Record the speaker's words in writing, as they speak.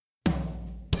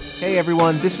Hey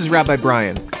everyone, this is Rabbi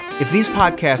Brian. If these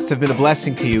podcasts have been a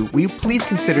blessing to you, will you please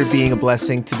consider being a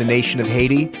blessing to the nation of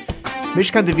Haiti?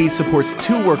 Mishkan David supports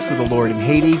two works of the Lord in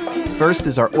Haiti. First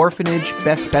is our orphanage,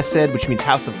 Beth Chesed, which means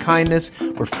House of Kindness,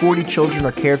 where 40 children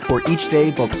are cared for each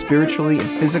day, both spiritually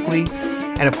and physically.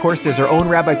 And of course, there's our own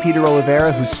Rabbi Peter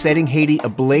Oliveira, who's setting Haiti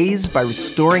ablaze by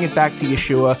restoring it back to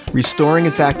Yeshua, restoring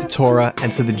it back to Torah,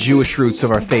 and to the Jewish roots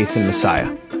of our faith in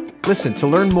Messiah. Listen, to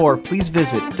learn more, please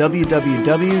visit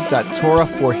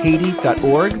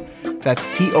www.torahforhaiti.org. That's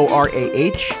TORAH,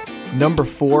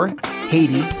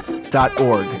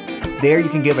 Haiti.org. There you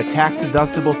can give a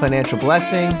tax-deductible financial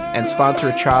blessing and sponsor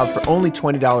a child for only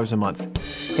 $20 a month.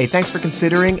 Hey, thanks for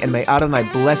considering, and may Adonai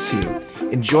bless you.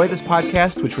 Enjoy this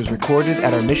podcast, which was recorded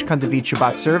at our Mishkan David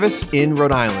Shabbat service in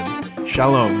Rhode Island.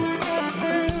 Shalom.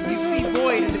 You see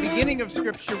void in the beginning of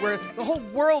Scripture where the whole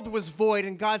world was void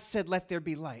and God said, let there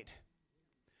be light.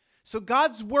 So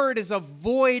God's word is a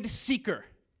void seeker.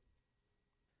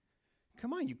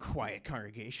 Come on, you quiet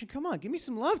congregation. Come on, give me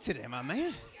some love today, my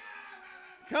man.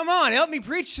 Come on, help me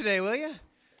preach today, will you?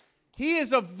 He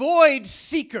is a void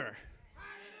seeker.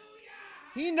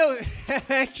 He knows.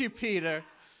 Thank you, Peter.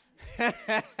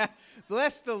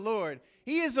 Bless the Lord.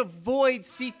 He is a void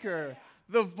seeker.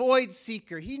 The void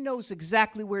seeker. He knows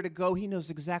exactly where to go. He knows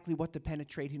exactly what to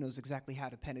penetrate. He knows exactly how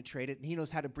to penetrate it. And he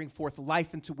knows how to bring forth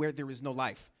life into where there is no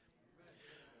life.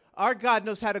 Our God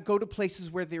knows how to go to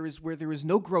places where there is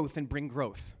no growth and bring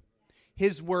growth.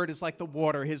 His word is like the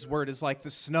water. His word is like the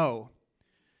snow.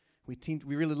 We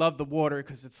really love the water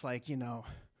because it's like, you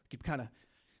keep kind of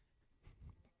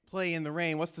play in the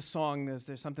rain. What's the song?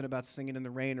 There's something about singing in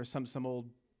the rain or some old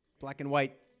black and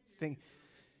white thing.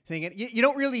 You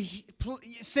don't really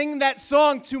sing that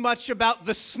song too much about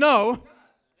the snow.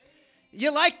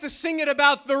 You like to sing it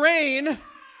about the rain.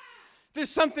 There's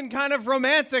something kind of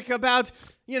romantic about,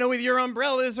 with your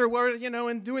umbrellas or,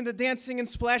 and doing the dancing and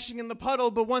splashing in the puddle.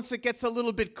 But once it gets a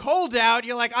little bit cold out,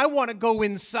 you're like, I want to go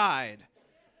inside.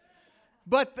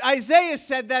 But Isaiah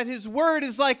said that his word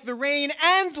is like the rain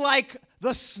and like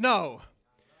the snow,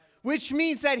 which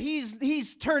means that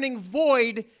he's turning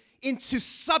void into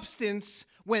substance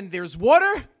when there's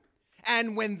water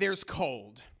and when there's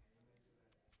cold.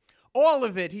 All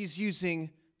of it he's using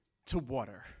to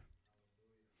water.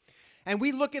 And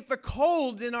we look at the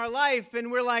cold in our life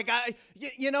and we're like, I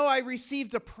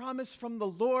received a promise from the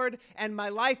Lord and my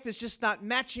life is just not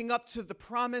matching up to the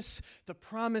promise. The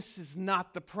promise is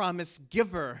not the promise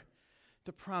giver.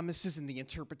 The promise is in the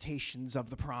interpretations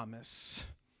of the promise.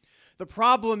 The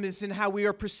problem is in how we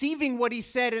are perceiving what he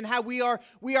said and how we are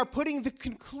putting the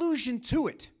conclusion to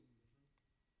it.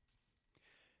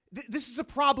 This is a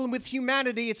problem with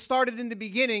humanity. It started in the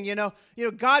beginning.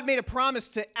 God made a promise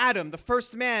to Adam, the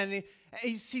first man.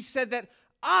 He said that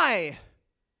I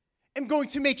am going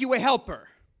to make you a helper.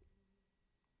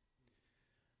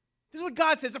 This is what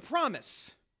God says, a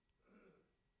promise.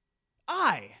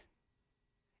 I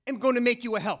am going to make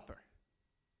you a helper.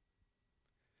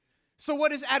 So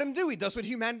what does Adam do? He does what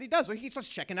humanity does. He starts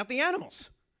checking out the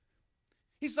animals.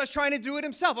 He starts trying to do it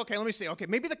himself. Okay, let me see. Okay,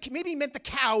 maybe he meant the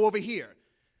cow over here.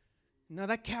 No,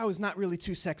 that cow is not really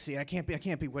too sexy. I can't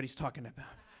be what he's talking about.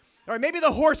 All right, maybe the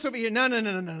horse over here. No.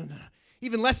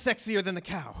 Even less sexier than the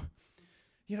cow.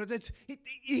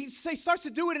 He starts to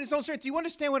do it in his own strength. Do you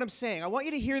understand what I'm saying? I want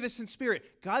you to hear this in spirit.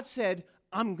 God said,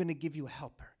 I'm going to give you a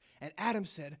helper. And Adam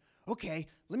said, okay,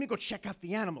 let me go check out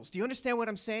the animals. Do you understand what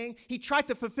I'm saying? He tried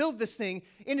to fulfill this thing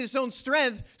in his own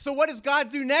strength. So what does God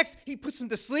do next? He puts him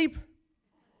to sleep.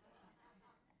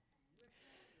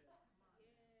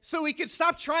 So he could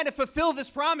stop trying to fulfill this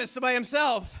promise by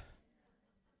himself.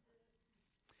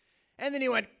 And then he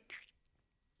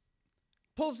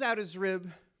pulls out his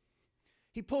rib.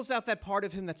 He pulls out that part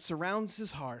of him that surrounds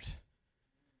his heart.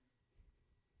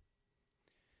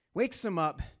 Wakes him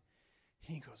up.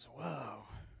 And he goes, whoa.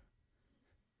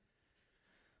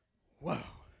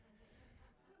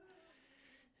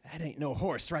 That ain't no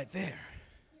horse right there.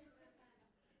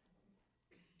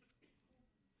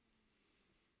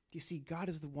 You see, God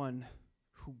is the one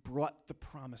who brought the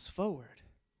promise forward,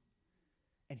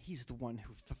 and he's the one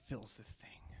who fulfills the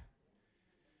thing.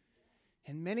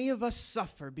 And many of us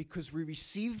suffer because we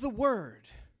receive the word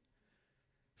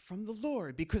from the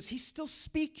Lord, because he's still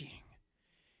speaking.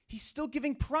 He's still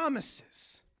giving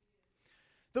promises.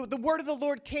 The word of the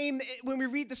Lord came when we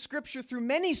read the scripture through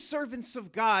many servants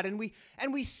of God, and we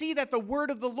see that the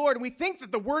word of the Lord, and we think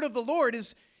that the word of the Lord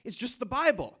is just the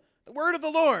Bible. The word of the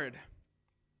Lord.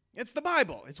 It's the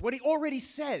Bible. It's what he already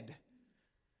said.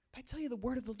 But I tell you, the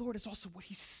word of the Lord is also what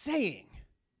he's saying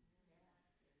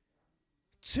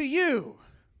to you.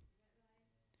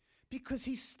 Because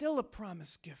he's still a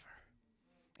promise giver.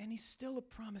 And he's still a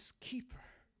promise keeper.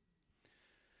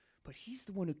 But he's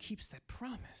the one who keeps that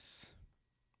promise.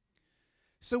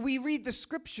 So we read the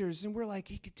scriptures and we're like,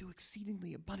 he could do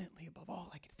exceedingly abundantly above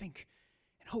all I could think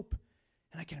and hope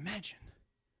and I can imagine.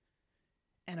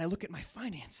 And I look at my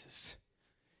finances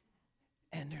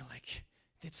and they're like,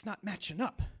 it's not matching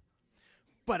up.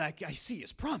 But I see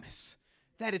his promise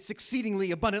that it's exceedingly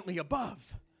abundantly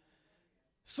above.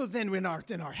 So then in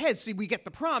our heads, see, we get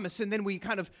the promise, and then we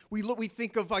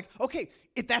think of like, okay,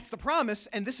 if that's the promise,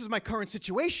 and this is my current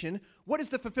situation, what is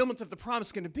the fulfillment of the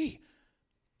promise going to be?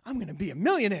 I'm going to be a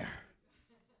millionaire.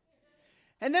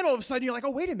 And then all of a sudden you're like,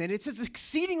 oh, wait a minute, it says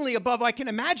exceedingly above I can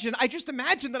imagine. I just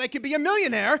imagined that I could be a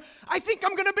millionaire. I think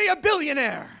I'm going to be a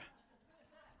billionaire.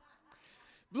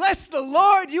 Bless the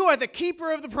Lord, you are the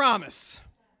keeper of the promise.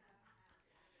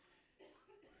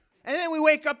 And then we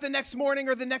wake up the next morning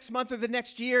or the next month or the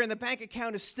next year and the bank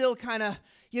account is still kind of,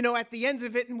 at the ends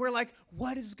of it. And we're like,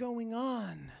 what is going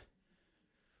on?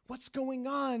 What's going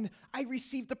on? I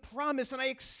received a promise and I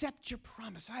accept your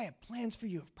promise. I have plans for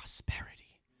you of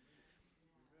prosperity.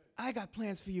 I got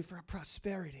plans for you for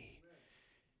prosperity.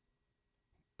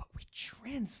 But we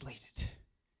translate it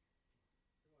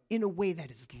in a way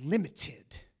that is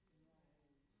limited.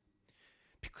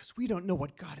 Because we don't know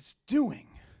what God is doing.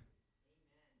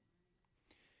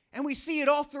 And we see it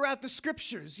all throughout the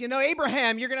scriptures.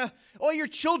 Abraham, all your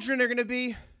children are going to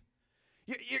be,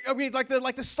 like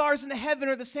the stars in the heaven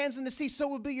or the sands in the sea, so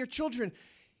will be your children.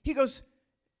 He goes,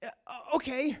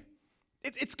 okay,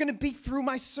 it's going to be through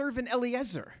my servant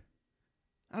Eliezer.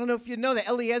 I don't know if you know that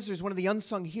Eliezer is one of the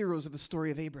unsung heroes of the story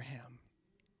of Abraham.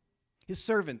 His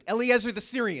servant, Eliezer the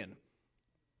Syrian.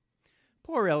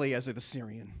 Poor Eliezer the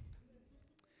Syrian.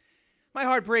 My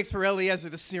heart breaks for Eliezer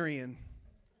the Syrian.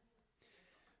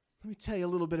 Let me tell you a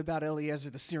little bit about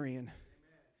Eliezer the Syrian.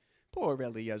 Poor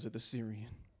Eliezer the Syrian.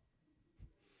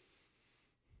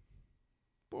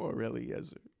 Poor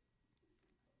Eliezer.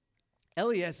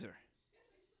 Eliezer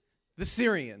the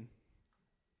Syrian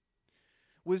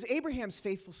was Abraham's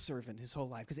faithful servant his whole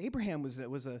life, because Abraham was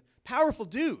a powerful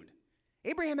dude.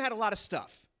 Abraham had a lot of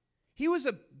stuff. He was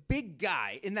a big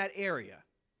guy in that area.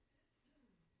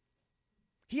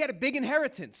 He had a big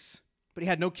inheritance, but he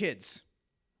had no kids.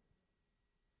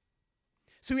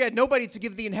 So he had nobody to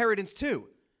give the inheritance to.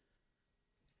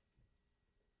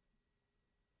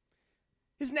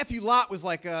 His nephew Lot was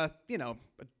like a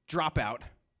dropout,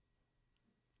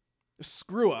 a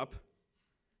screw up.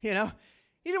 He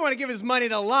didn't want to give his money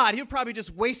to Lot. He would probably just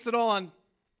waste it all on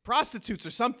prostitutes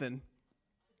or something.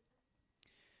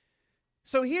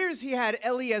 So he had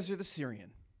Eliezer the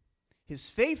Syrian, his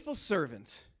faithful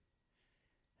servant,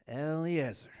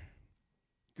 Eliezer.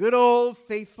 Good old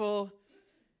faithful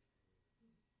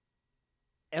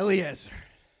Eliezer,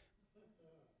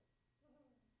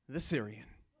 the Syrian,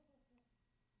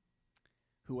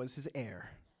 who was his heir.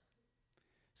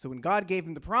 So when God gave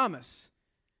him the promise,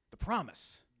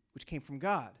 which came from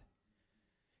God,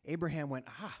 Abraham went,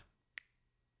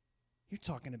 you're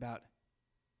talking about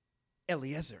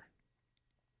Eliezer,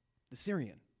 the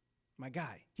Syrian, my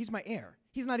guy. He's my heir.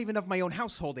 He's not even of my own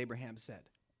household, Abraham said.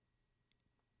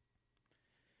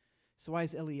 So why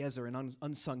is Eliezer an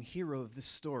unsung hero of this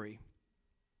story?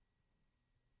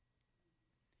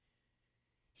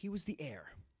 He was the heir.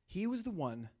 He was the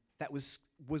one that was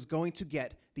going to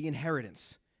get the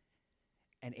inheritance.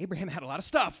 And Abraham had a lot of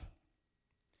stuff.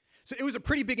 So it was a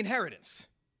pretty big inheritance.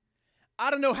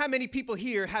 I don't know how many people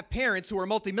here have parents who are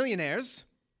multimillionaires.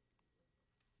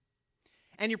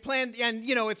 And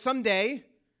it's someday,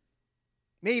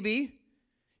 maybe,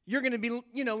 you're going to be,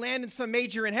 landing some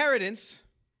major inheritance.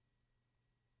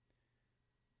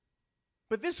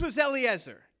 But this was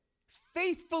Eliezer,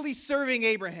 faithfully serving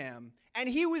Abraham. And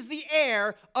he was the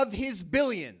heir of his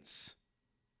billions.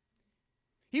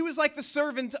 He was like the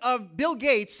servant of Bill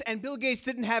Gates, and Bill Gates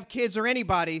didn't have kids or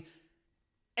anybody.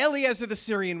 Eliezer the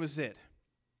Syrian was it.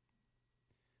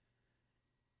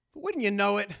 But wouldn't you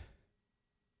know it?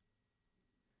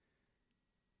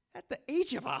 At the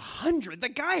age of 100, the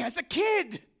guy has a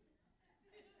kid.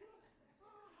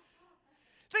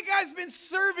 The guy's been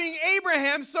serving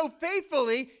Abraham so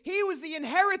faithfully, he was the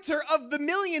inheritor of the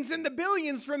millions and the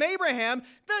billions from Abraham.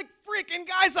 The freaking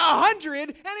guy's 100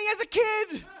 and he has a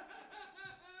kid.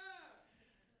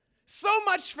 So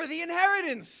much for the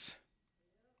inheritance.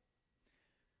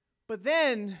 But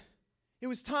then it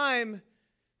was time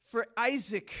for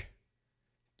Isaac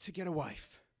to get a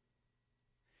wife.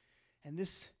 And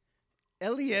this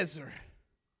Eliezer,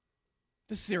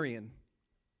 the Syrian,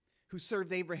 who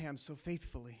served Abraham so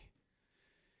faithfully,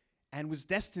 and was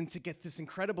destined to get this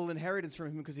incredible inheritance from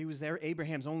him because he was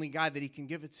Abraham's only guy that he can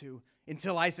give it to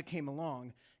until Isaac came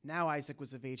along. Now Isaac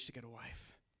was of age to get a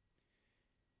wife.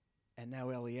 And now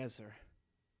Eliezer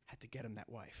had to get him that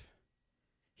wife.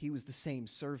 He was the same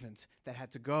servant that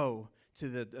had to go to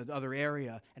the other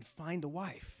area and find a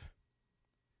wife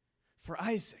for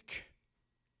Isaac.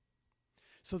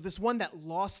 So this one that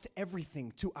lost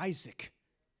everything to Isaac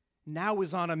now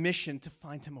is on a mission to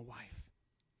find him a wife.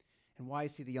 And why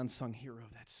is he the unsung hero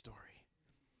of that story?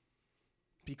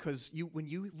 Because when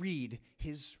you read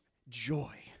his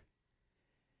joy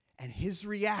and his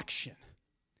reaction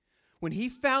when he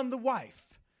found the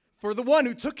wife for the one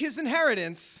who took his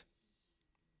inheritance,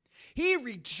 he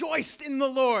rejoiced in the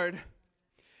Lord.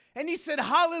 And he said,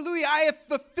 hallelujah, I have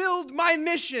fulfilled my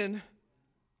mission.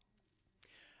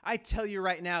 I tell you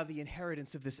right now, the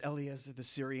inheritance of this Eliezer the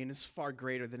Syrian is far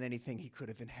greater than anything he could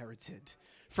have inherited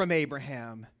from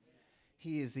Abraham.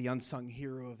 He is the unsung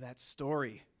hero of that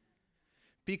story.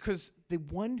 Because the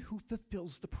one who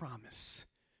fulfills the promise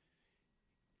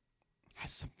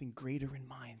has something greater in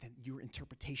mind than your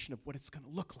interpretation of what it's going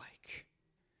to look like.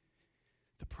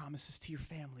 The promises to your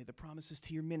family, the promises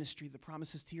to your ministry, the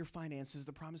promises to your finances,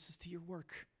 the promises to your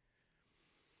work.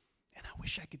 And I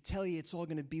wish I could tell you it's all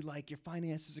going to be like, your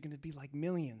finances are going to be like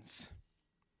millions.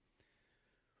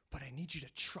 But I need you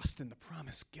to trust in the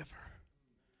promise giver.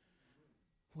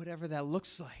 Whatever that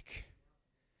looks like.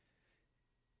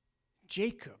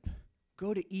 Jacob,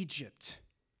 go to Egypt.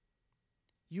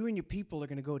 You and your people are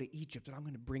going to go to Egypt, and I'm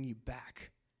going to bring you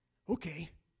back. Okay.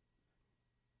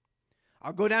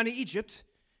 I'll go down to Egypt,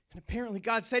 and apparently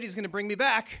God said he's going to bring me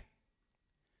back.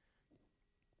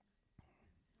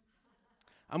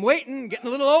 I'm waiting, getting a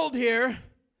little old here.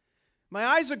 My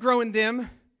eyes are growing dim.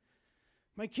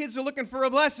 My kids are looking for a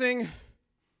blessing.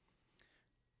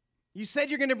 You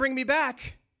said you're going to bring me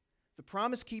back. The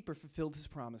promise keeper fulfilled his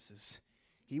promises.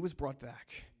 He was brought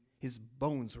back. His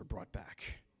bones were brought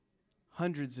back.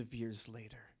 Hundreds of years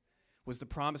later. Was the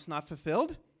promise not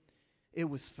fulfilled? It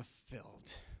was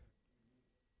fulfilled.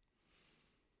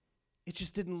 It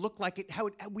just didn't look like it how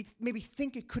we maybe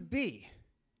think it could be.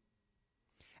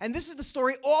 And this is the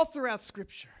story all throughout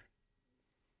Scripture.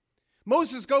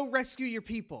 Moses, go rescue your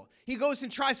people. He goes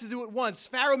and tries to do it once.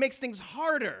 Pharaoh makes things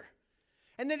harder.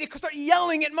 And then they start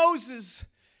yelling at Moses.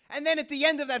 And then at the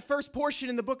end of that first portion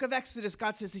in the book of Exodus,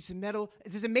 God says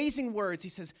these amazing words. He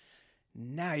says,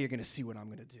 now you're going to see what I'm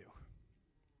going to do.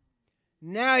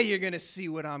 Now you're going to see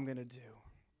what I'm going to do.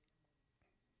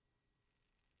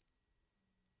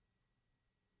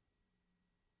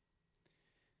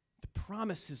 The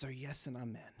promises are yes and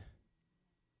amen.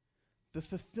 The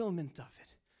fulfillment of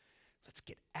it. Let's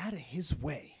get out of his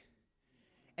way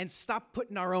and stop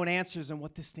putting our own answers on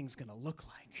what this thing's going to look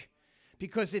like.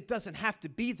 Because it doesn't have to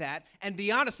be that. And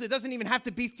be honest, it doesn't even have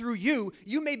to be through you.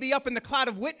 You may be up in the cloud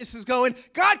of witnesses going,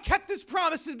 God kept his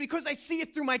promises because I see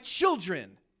it through my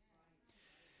children.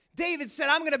 David said,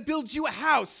 I'm going to build you a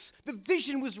house. The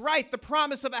vision was right. The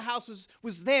promise of a house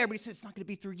was there. But he said, it's not going to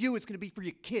be through you. It's going to be for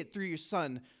your kid, through your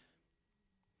son.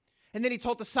 And then he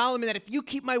told to Solomon that if you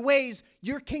keep my ways,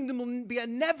 your kingdom will be a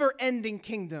never-ending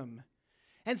kingdom.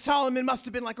 And Solomon must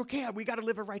have been like, okay, we got to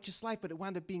live a righteous life. But it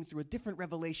wound up being through a different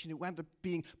revelation. It wound up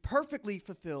being perfectly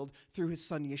fulfilled through his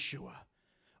son Yeshua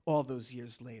all those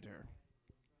years later.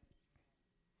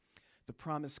 The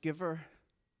promise giver,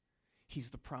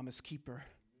 he's the promise keeper.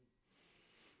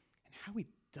 And how he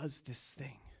does this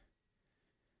thing.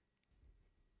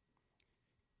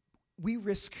 We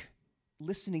risk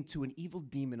listening to an evil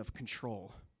demon of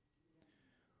control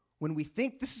when we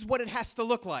think this is what it has to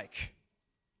look like.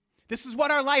 This is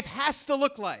what our life has to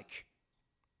look like.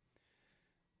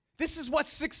 This is what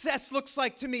success looks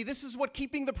like to me. This is what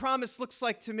keeping the promise looks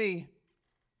like to me.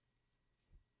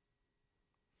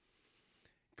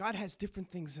 God has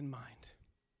different things in mind.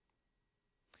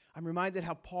 I'm reminded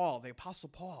how Paul, the Apostle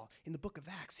Paul, in the book of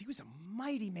Acts, he was a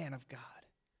mighty man of God.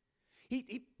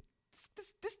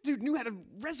 This dude knew how to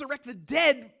resurrect the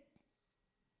dead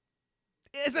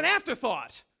as an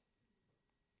afterthought.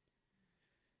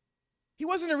 He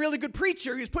wasn't a really good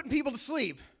preacher. He was putting people to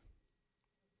sleep.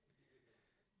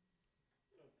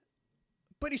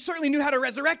 But he certainly knew how to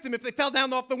resurrect them if they fell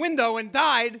down off the window and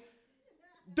died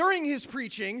during his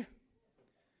preaching.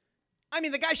 I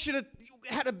mean, the guy should have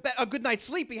had a good night's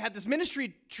sleep. He had this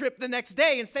ministry trip the next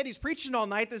day. Instead, he's preaching all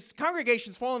night. This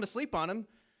congregation's falling asleep on him.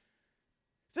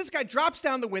 So this guy drops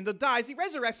down the window, dies. He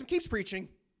resurrects him, keeps preaching.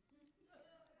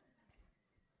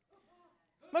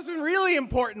 Must have been really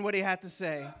important what he had to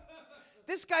say.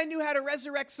 This guy knew how to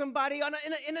resurrect somebody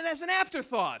as an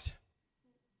afterthought.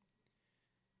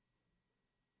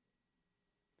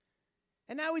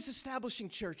 And now he's establishing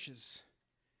churches.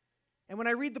 And when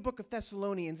I read the book of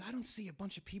Thessalonians, I don't see a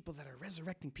bunch of people that are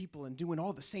resurrecting people and doing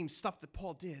all the same stuff that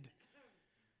Paul did.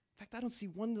 In fact, I don't see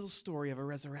one little story of a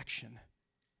resurrection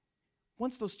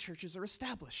once those churches are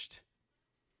established.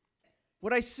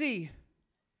 What I see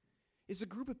is a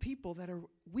group of people that are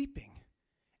weeping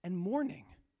and mourning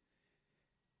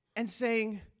and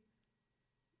saying,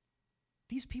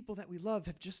 these people that we love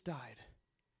have just died.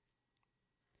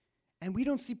 And we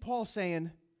don't see Paul saying,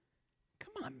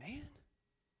 come on, man.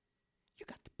 You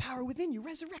got the power within you.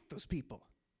 Resurrect those people.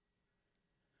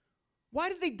 Why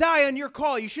did they die on your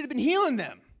call? You should have been healing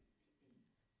them.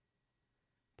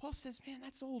 Paul says, man,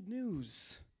 that's old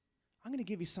news. I'm going to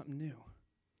give you something new.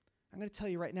 I'm going to tell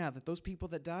you right now that those people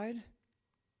that died,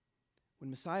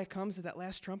 when Messiah comes at that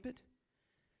last trumpet,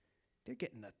 they're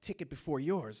getting a ticket before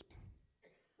yours.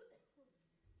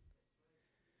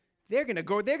 They're going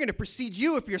to precede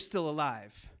you if you're still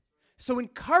alive. So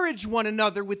encourage one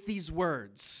another with these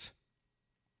words.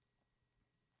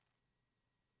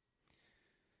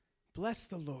 Bless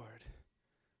the Lord.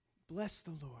 Bless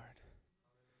the Lord.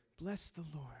 Bless the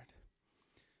Lord.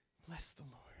 Bless the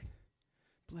Lord.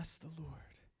 Bless the Lord.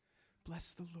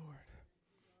 Bless the Lord.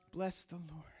 Bless the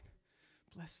Lord.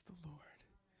 Bless the Lord.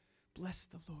 Bless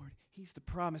the Lord. He's the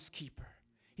promise keeper.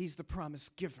 He's the promise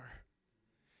giver.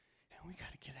 And we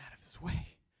got to get out of his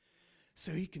way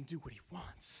so he can do what he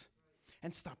wants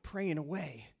and stop praying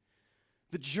away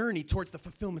the journey towards the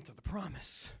fulfillment of the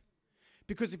promise.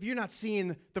 Because if you're not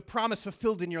seeing the promise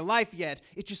fulfilled in your life yet,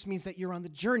 it just means that you're on the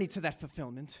journey to that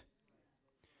fulfillment.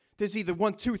 There's either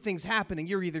two things happening.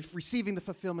 You're either receiving the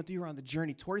fulfillment or you're on the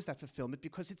journey towards that fulfillment,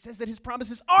 because it says that his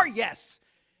promises are yes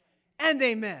and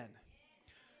amen.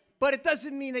 But it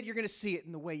doesn't mean that you're going to see it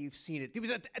in the way you've seen it. There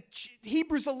was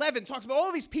Hebrews 11 talks about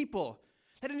all these people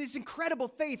that had this incredible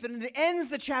faith, and it ends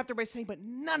the chapter by saying, but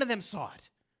none of them saw it.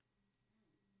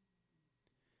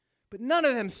 But none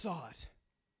of them saw it.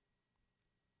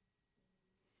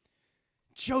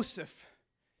 Joseph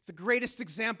is the greatest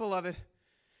example of it.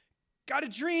 Got a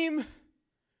dream,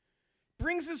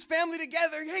 brings his family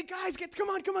together. Hey guys, come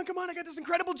on. I got this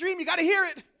incredible dream. You got to hear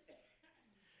it.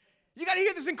 You got to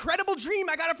hear this incredible dream.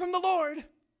 I got it from the Lord.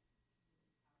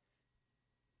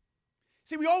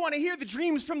 See, we all want to hear the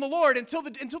dreams from the Lord until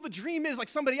the dream is like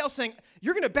somebody else saying,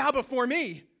 you're going to bow before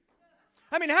me.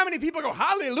 I mean, how many people go,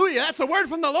 hallelujah, that's a word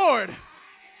from the Lord.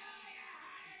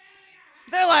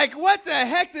 They're like, what the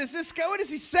heck does this guy, what is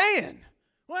he saying?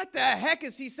 What the heck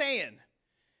is he saying?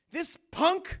 This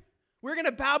punk, we're going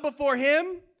to bow before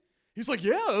him? He's like,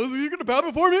 yeah, you're going to bow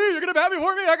before me. You're going to bow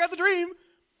before me. I got the dream.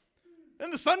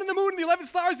 And the sun and the moon and the 11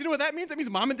 stars, you know what that means? That means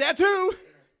mom and dad too.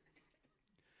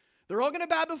 They're all going to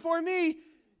bow before me.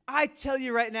 I tell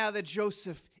you right now that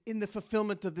Joseph, in the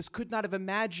fulfillment of this, could not have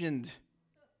imagined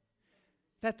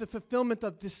that the fulfillment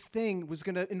of this thing was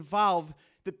going to involve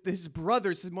his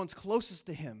brothers, the ones closest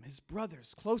to him,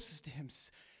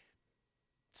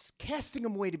 casting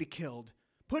him away to be killed,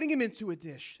 putting him into a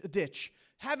ditch,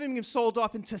 having him sold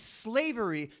off into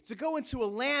slavery, to go into a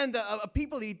land of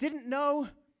people that he didn't know.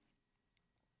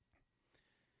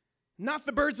 Not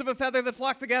the birds of a feather that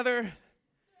flock together,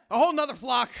 a whole nother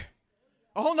flock,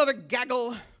 a whole nother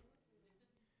gaggle.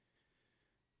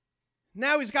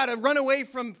 Now he's got to run away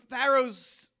from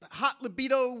Pharaoh's hot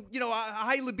libido, a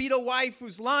high libido wife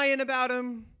who's lying about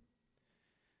him.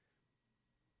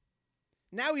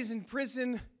 Now he's in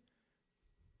prison.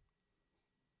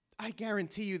 I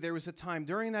guarantee you there was a time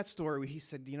during that story where he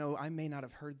said, I may not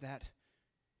have heard that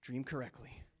dream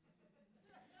correctly.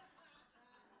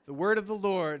 The word of the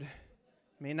Lord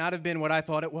may not have been what I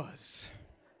thought it was.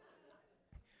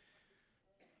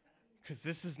 Because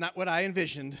this is not what I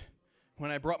envisioned when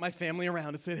I brought my family around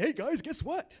and said, hey guys, guess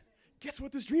what? Guess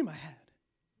what this dream I had?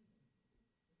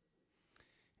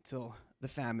 Until the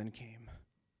famine came.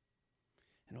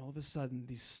 And all of a sudden,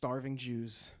 these starving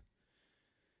Jews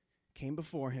came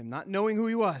before him, not knowing who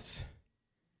he was,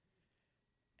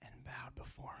 and bowed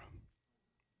before him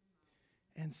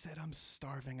and said, I'm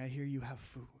starving. I hear you have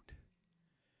food.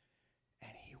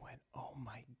 And he went, oh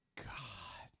my God.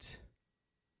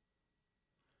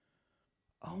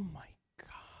 Oh my God.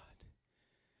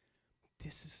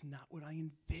 This is not what I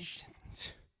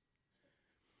envisioned.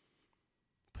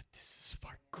 But this is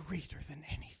far greater than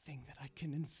anything that I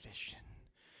can envision.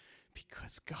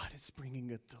 Because God is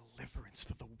bringing a deliverance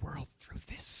for the world through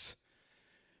this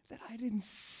that I didn't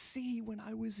see when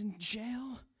I was in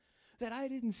jail, that I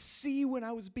didn't see when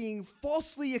I was being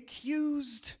falsely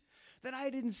accused, that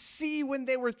I didn't see when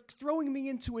they were throwing me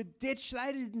into a ditch, that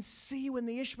I didn't see when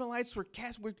the Ishmaelites were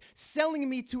selling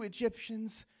me to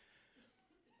Egyptians.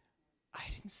 I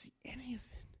didn't see any of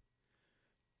it.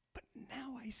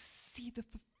 now I see the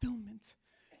fulfillment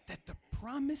that the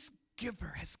promise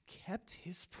giver has kept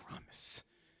his promise.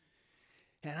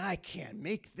 And I can't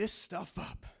make this stuff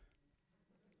up.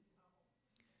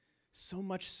 So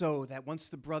much so that once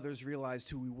the brothers realized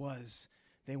who he was,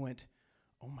 they went,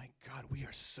 oh my God, we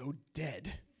are so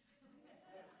dead.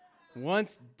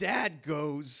 Once Dad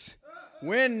goes,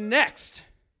 we're next.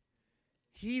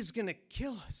 He's going to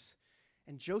kill us.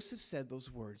 And Joseph said those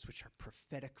words, which are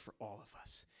prophetic for all of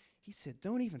us. He said,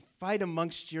 don't even fight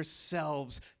amongst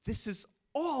yourselves. This is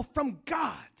all from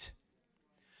God.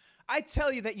 I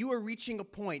tell you that you are reaching a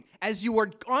point as you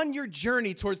are on your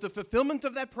journey towards the fulfillment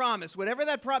of that promise, whatever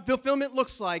that fulfillment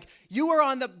looks like, you are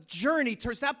on the journey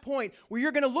towards that point where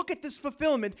you're going to look at this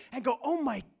fulfillment and go, oh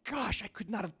my gosh, I could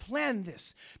not have planned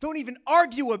this. Don't even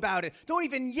argue about it. Don't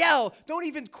even yell. Don't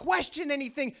even question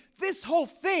anything. This whole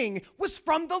thing was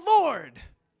from the Lord.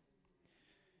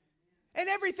 And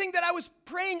everything that I was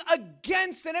praying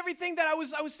against and everything that I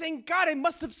was saying, God, I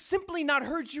must have simply not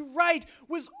heard you right,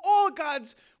 was all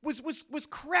God's, was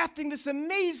crafting this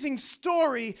amazing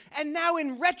story. And now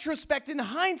in retrospect, in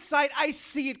hindsight, I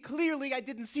see it clearly. I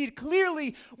didn't see it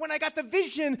clearly when I got the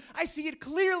vision. I see it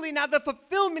clearly now. The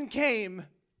fulfillment came.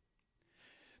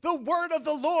 The word of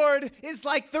the Lord is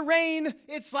like the rain.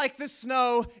 It's like the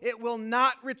snow. It will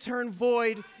not return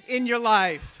void in your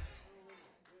life.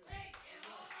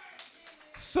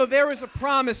 So there was a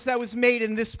promise that was made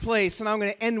in this place, and I'm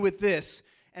going to end with this.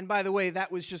 And by the way,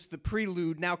 that was just the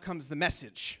prelude. Now comes the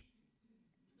message.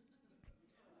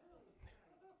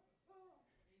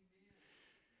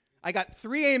 I got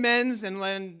 3 amens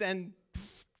and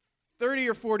 30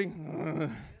 or 40.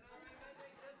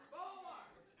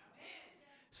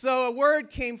 So a word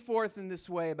came forth in this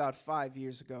way about 5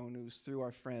 years ago, and it was through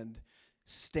our friend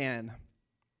Stan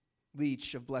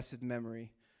Leach of blessed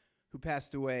memory, who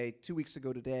passed away 2 weeks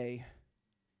ago today,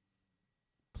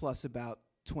 plus about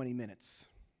 20 minutes.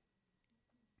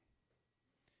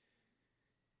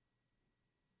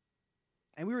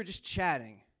 And we were just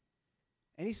chatting,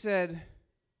 and he said,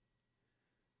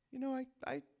 you know,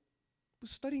 I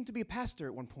was studying to be a pastor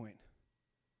at one point.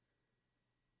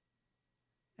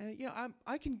 And, you know,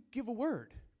 I can give a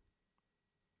word.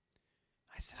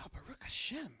 I said, oh, Baruch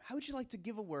Hashem, how would you like to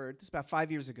give a word? This is about 5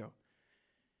 years ago.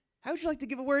 How would you like to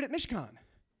give a word at Mishkan?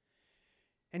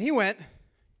 And he went,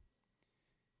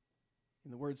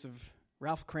 in the words of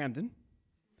Ralph Cramden,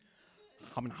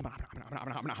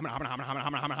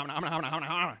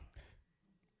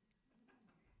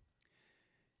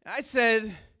 I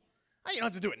said, oh, you don't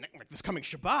have to do it this coming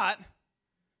Shabbat.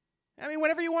 I mean,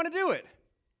 whenever you want to do it.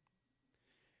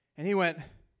 And he went,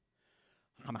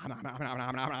 and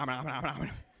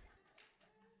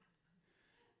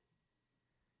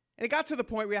it got to the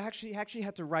point where he actually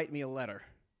had to write me a letter.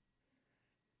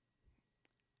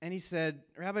 And he said,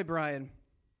 Rabbi Brian,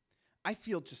 I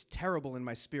feel just terrible in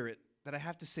my spirit that I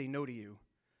have to say no to you.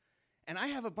 And I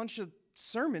have a bunch of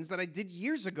sermons that I did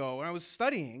years ago when I was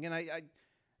studying, and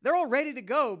they're all ready to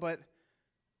go, but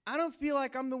I don't feel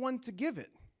like I'm the one to give it.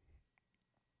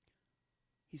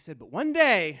 He said, but one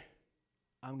day,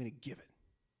 I'm going to give it.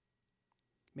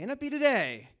 May not be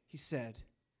today, he said,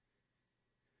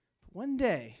 but one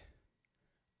day,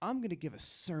 I'm going to give a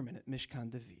sermon at Mishkan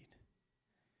David.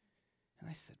 And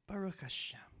I said, Baruch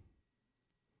Hashem,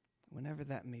 whenever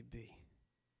that may be.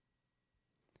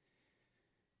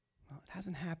 Well, it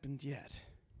hasn't happened yet.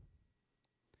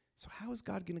 So how is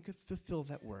God going to fulfill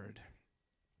that word?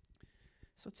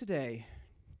 So today,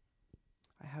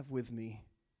 I have with me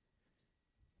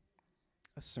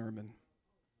a sermon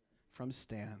from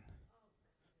Stan.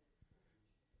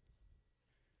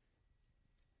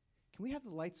 Can we have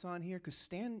the lights on here? Because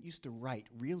Stan used to write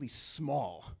really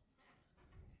small.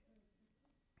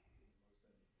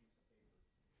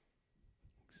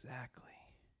 Exactly.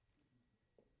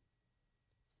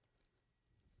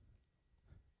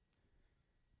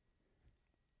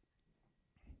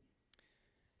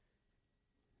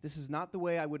 This is not the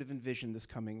way I would have envisioned this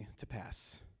coming to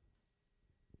pass.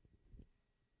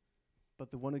 But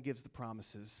the one who gives the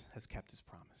promises has kept his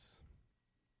promise.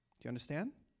 Do you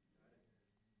understand?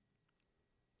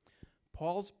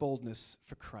 Paul's Boldness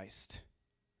for Christ,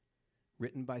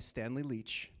 written by Stanley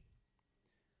Leach,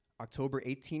 October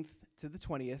 18th to the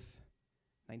 20th,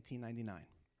 1999.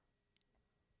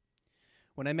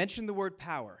 When I mention the word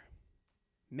power,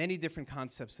 many different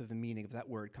concepts of the meaning of that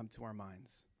word come to our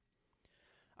minds.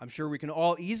 I'm sure we can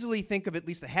all easily think of at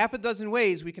least a half a dozen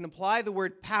ways we can apply the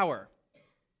word power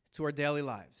to our daily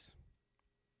lives.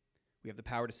 We have the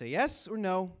power to say yes or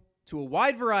no to a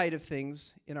wide variety of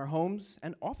things in our homes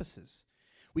and offices.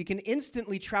 We can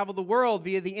instantly travel the world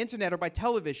via the internet or by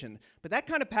television, but that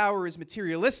kind of power is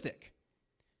materialistic.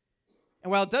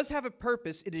 And while it does have a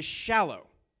purpose, it is shallow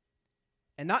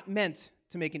and not meant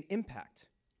to make an impact.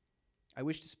 I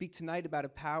wish to speak tonight about a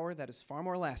power that is far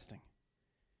more lasting,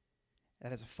 that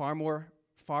has a far more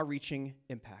far-reaching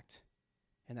impact,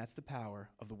 and that's the power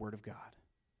of the Word of God,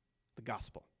 the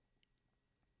gospel.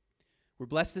 We're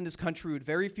blessed in this country with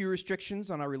very few restrictions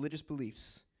on our religious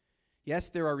beliefs. Yes,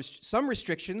 there are some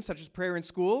restrictions, such as prayer in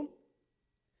school,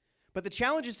 but the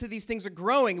challenges to these things are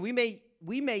growing.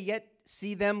 We may yet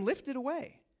see them lifted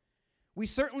away. We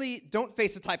certainly don't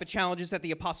face the type of challenges that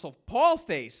the Apostle Paul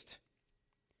faced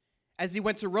as he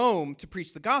went to Rome to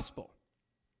preach the gospel.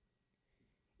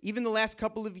 Even the last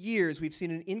couple of years, we've seen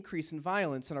an increase in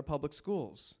violence in our public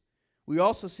schools. We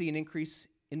also see an increase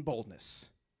in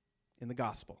boldness in the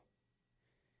gospel.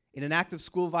 In an act of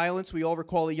school violence, we all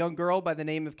recall a young girl by the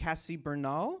name of Cassie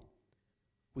Bernal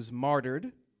was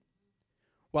martyred.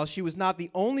 While she was not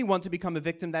the only one to become a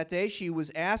victim that day, she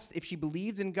was asked if she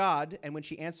believed in God, and when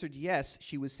she answered yes,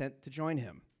 she was sent to join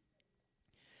him.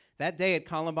 That day at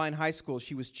Columbine High School,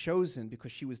 she was chosen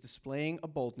because she was displaying a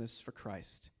boldness for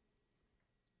Christ.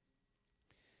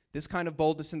 This kind of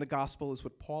boldness in the gospel is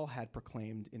what Paul had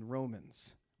proclaimed in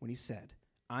Romans when he said,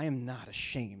 "I am not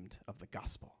ashamed of the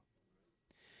gospel."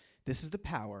 This is the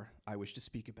power I wish to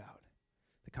speak about,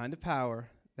 the kind of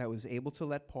power that was able to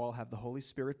let Paul have the Holy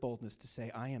Spirit boldness to say,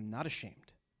 "I am not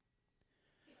ashamed."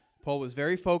 Paul was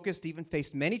very focused, even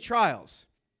faced many trials.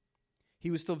 He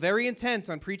was still very intent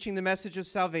on preaching the message of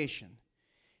salvation.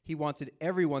 He wanted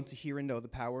everyone to hear and know the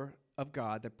power of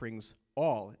God that brings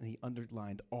all, and he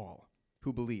underlined all,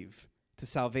 who believe to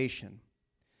salvation.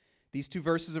 These two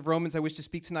verses of Romans I wish to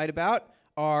speak tonight about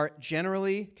are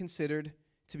generally considered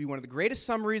to be one of the greatest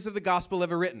summaries of the gospel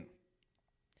ever written.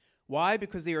 Why?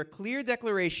 Because they are a clear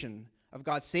declaration of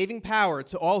God's saving power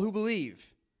to all who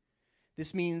believe.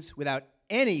 This means without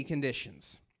any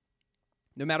conditions.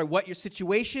 No matter what your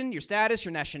situation, your status,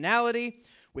 your nationality,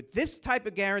 with this type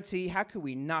of guarantee, how could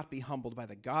we not be humbled by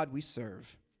the God we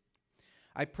serve?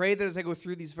 I pray that as I go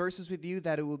through these verses with you,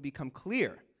 that it will become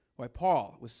clear why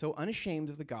Paul was so unashamed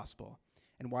of the gospel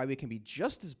and why we can be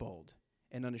just as bold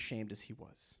and unashamed as he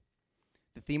was.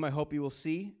 The theme I hope you will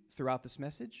see throughout this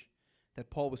message that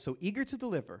Paul was so eager to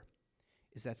deliver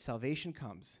is that salvation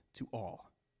comes to all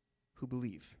who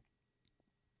believe.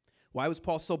 Why was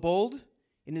Paul so bold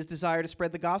in his desire to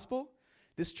spread the gospel?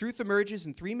 This truth emerges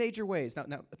in three major ways.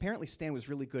 Now apparently Stan was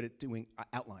really good at doing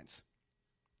outlines,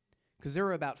 because there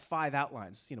were about 5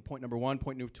 outlines. Point number 1,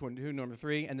 point number 2, number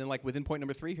 3, and then within point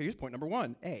number 3, here's point number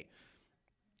 1, A.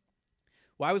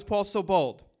 Why was Paul so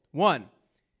bold? 1,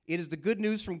 it is the good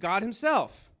news from God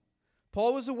himself.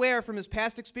 Paul was aware from his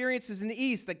past experiences in the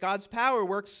East that God's power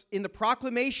works in the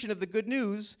proclamation of the good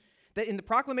news, that in the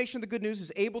proclamation of the good news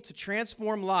is able to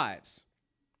transform lives.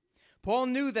 Paul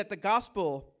knew that the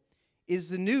gospel is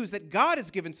the news that God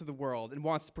has given to the world and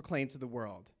wants to proclaim to the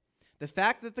world. The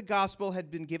fact that the gospel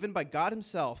had been given by God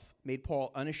himself made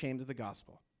Paul unashamed of the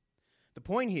gospel. The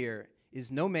point here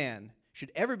is no man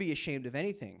should ever be ashamed of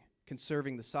anything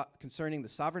concerning the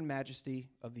sovereign majesty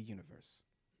of the universe.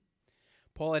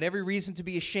 Paul had every reason to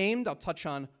be ashamed. I'll touch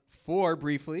on 4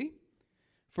 briefly.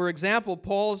 For example,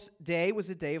 Paul's day was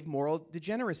a day of moral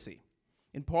degeneracy.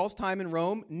 In Paul's time in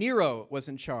Rome, Nero was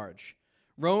in charge.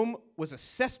 Rome was a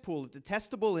cesspool of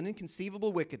detestable and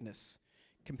inconceivable wickedness.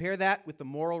 Compare that with the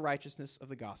moral righteousness of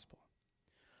the gospel.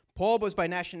 Paul was by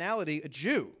nationality a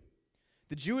Jew.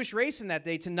 The Jewish race in that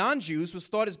day to non-Jews was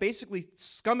thought as basically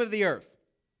scum of the earth.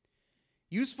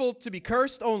 Useful to be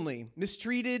cursed only,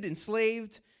 mistreated,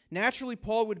 enslaved. Naturally,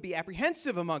 Paul would be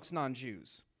apprehensive amongst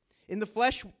non-Jews. In the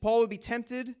flesh, Paul would be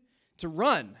tempted to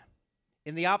run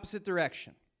in the opposite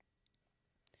direction.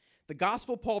 The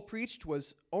gospel Paul preached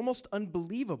was almost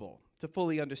unbelievable to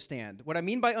fully understand. What I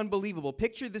mean by unbelievable,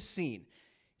 picture this scene.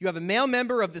 You have a male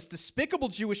member of this despicable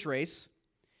Jewish race.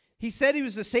 He said he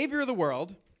was the savior of the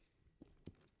world.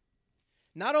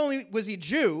 Not only was he a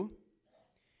Jew,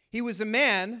 he was a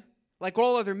man like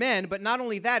all other men, but not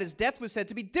only that, his death was said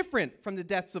to be different from the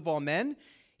deaths of all men.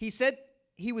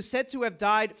 He was said to have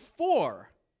died for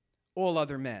all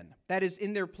other men, that is,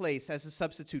 in their place as a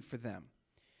substitute for them.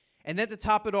 And then to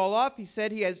top it all off, he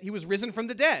said he was risen from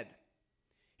the dead.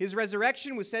 His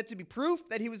resurrection was said to be proof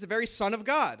that he was the very Son of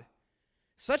God.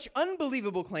 Such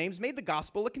unbelievable claims made the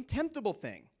gospel a contemptible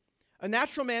thing. A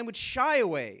natural man would shy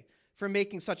away from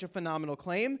making such a phenomenal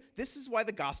claim. This is why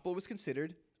the gospel was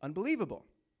considered unbelievable.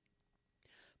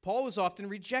 Paul was often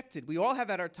rejected. We all have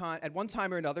at one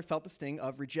time or another felt the sting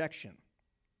of rejection.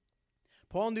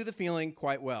 Paul knew the feeling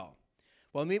quite well.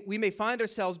 While we may find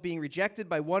ourselves being rejected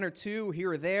by one or two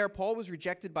here or there, Paul was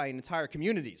rejected by entire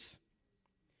communities.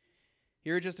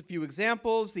 Here are just a few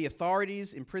examples. The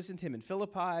authorities imprisoned him in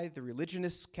Philippi. The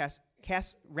religionists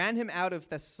ran him out of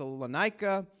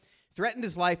Thessalonica, threatened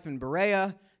his life in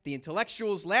Berea. The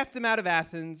intellectuals laughed him out of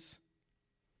Athens.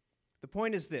 The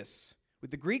point is this: with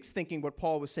the Greeks thinking what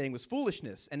Paul was saying was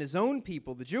foolishness, and his own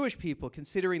people, the Jewish people,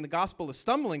 considering the gospel a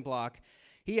stumbling block,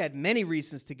 he had many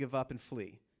reasons to give up and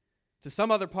flee to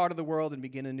some other part of the world and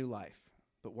begin a new life.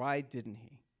 But why didn't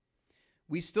he?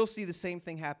 We still see the same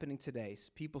thing happening today.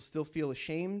 People still feel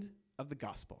ashamed of the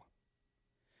gospel.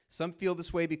 Some feel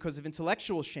this way because of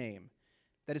intellectual shame,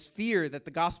 that is, fear that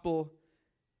the gospel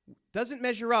doesn't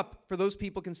measure up for those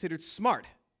people considered smart.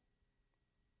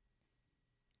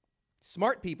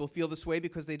 Smart people feel this way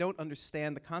because they don't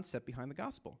understand the concept behind the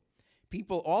gospel.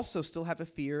 People also still have a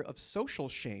fear of social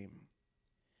shame.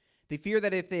 They fear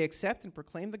that if they accept and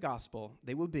proclaim the gospel,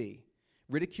 they will be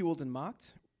ridiculed and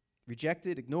mocked,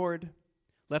 rejected, ignored,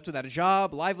 left without a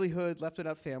job, livelihood, left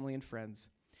without family and friends.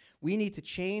 We need to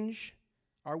change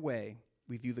our way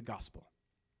we view the gospel.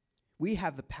 We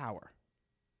have the power.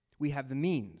 We have the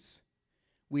means.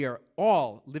 We are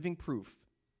all living proof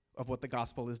of what the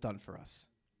gospel has done for us.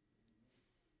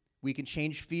 We can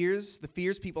change fears, the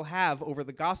fears people have over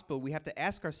the gospel. We have to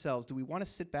ask ourselves, do we want to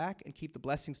sit back and keep the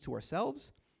blessings to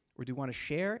ourselves, or do we want to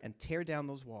share and tear down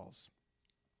those walls?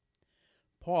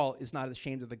 Paul is not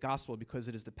ashamed of the gospel because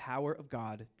it is the power of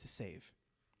God to save.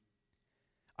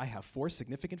 I have 4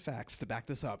 significant facts to back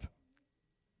this up.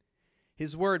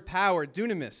 His word, power,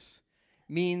 dunamis,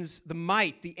 means the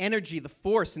might, the energy, the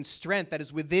force, and strength that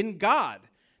is within God.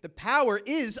 The power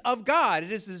is of God.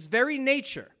 It is his very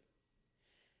nature.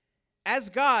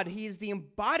 As God, he is the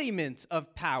embodiment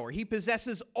of power. He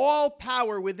possesses all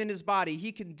power within his body.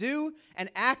 He can do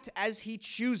and act as he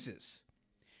chooses.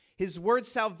 His word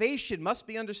salvation must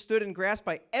be understood and grasped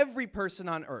by every person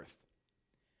on earth.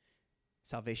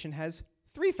 Salvation has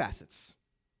 3 facets.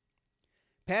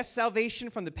 Past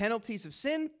salvation from the penalties of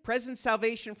sin, present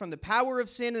salvation from the power of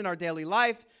sin in our daily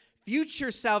life, future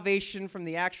salvation from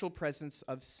the actual presence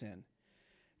of sin.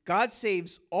 God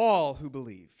saves all who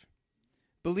believe.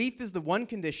 Belief is the one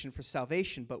condition for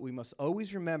salvation, but we must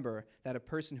always remember that a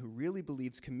person who really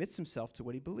believes commits himself to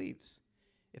what he believes.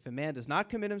 If a man does not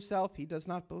commit himself, he does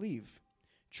not believe.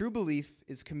 True belief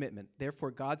is commitment.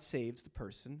 Therefore, God saves the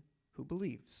person who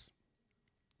believes.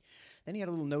 Then he had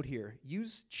a little note here.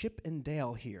 Use Chip and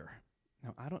Dale here.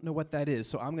 Now, I don't know what that is,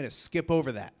 so I'm going to skip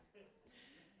over that.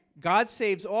 God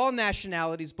saves all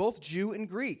nationalities, both Jew and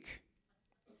Greek.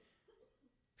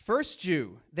 First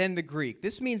Jew, then the Greek.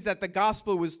 This means that the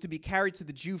gospel was to be carried to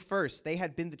the Jew first. They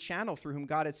had been the channel through whom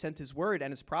God had sent his word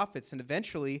and his prophets, and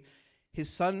eventually his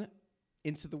son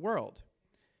into the world.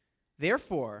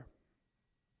 Therefore,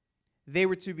 they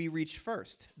were to be reached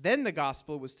first. Then the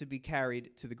gospel was to be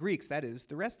carried to the Greeks, that is,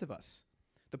 the rest of us.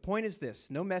 The point is this: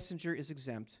 no messenger is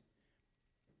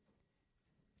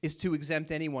to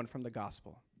exempt anyone from the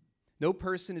gospel. No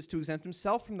person is to exempt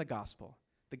himself from the gospel.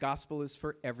 The gospel is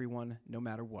for everyone, no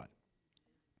matter what.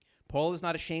 Paul is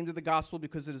not ashamed of the gospel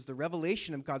because it is the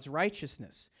revelation of God's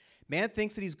righteousness. Man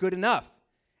thinks that he's good enough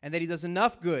and that he does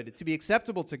enough good to be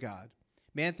acceptable to God.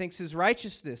 Man thinks he's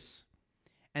righteous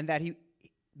and that he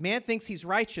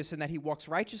walks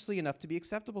righteously enough to be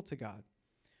acceptable to God.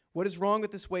 What is wrong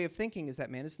with this way of thinking is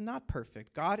that man is not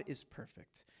perfect. God is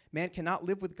perfect. Man cannot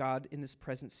live with God in this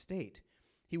present state.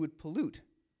 He would pollute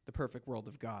the perfect world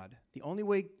of God. The only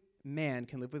way man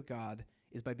can live with God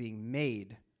is by being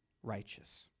made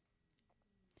righteous.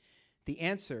 The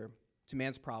answer to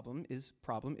man's problem is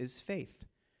faith.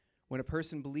 When a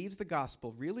person believes the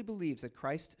gospel, really believes that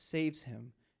Christ saves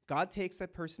him, God takes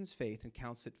that person's faith and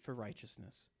counts it for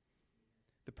righteousness.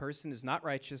 The person is not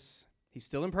righteous. He's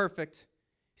still imperfect.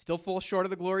 He still falls short of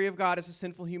the glory of God as a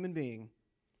sinful human being.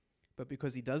 But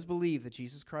because he does believe that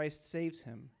Jesus Christ saves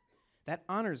him, that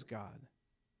honors God.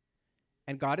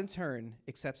 And God, in turn,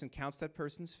 accepts and counts that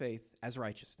person's faith as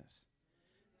righteousness.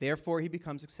 Therefore, he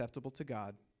becomes acceptable to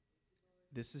God.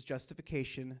 This is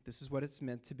justification. This is what it's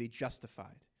meant to be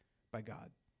justified by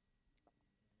God.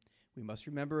 We must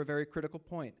remember a very critical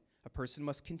point. A person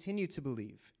must continue to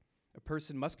believe. A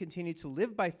person must continue to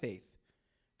live by faith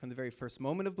from the very first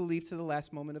moment of belief to the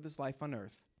last moment of his life on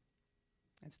earth.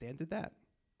 And stand at that.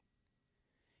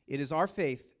 It is our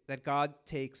faith that God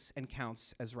takes and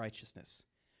counts as righteousness.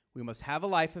 We must have a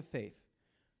life of faith.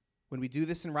 When we do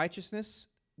this in righteousness,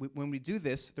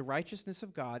 the righteousness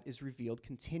of God is revealed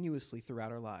continuously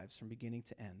throughout our lives from beginning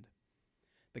to end.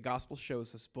 The gospel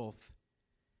shows us both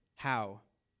how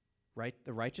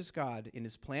the righteous God, in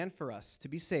his plan for us to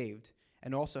be saved,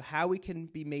 and also how we can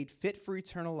be made fit for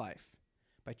eternal life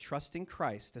by trusting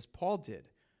Christ, as Paul did,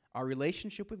 our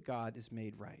relationship with God is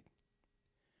made right.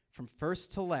 From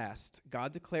first to last,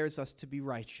 God declares us to be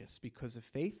righteous because of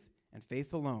faith and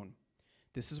faith alone.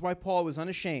 This is why Paul was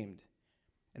unashamed,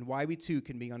 and why we too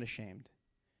can be unashamed.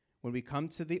 When we come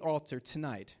to the altar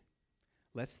tonight,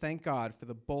 let's thank God for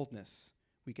the boldness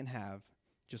we can have,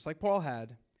 just like Paul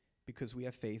had, because we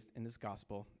have faith in his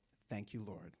gospel. Thank you,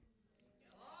 Lord.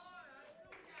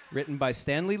 Written by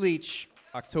Stanley Leach,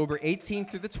 October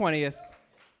 18th through the 20th,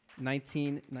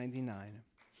 1999.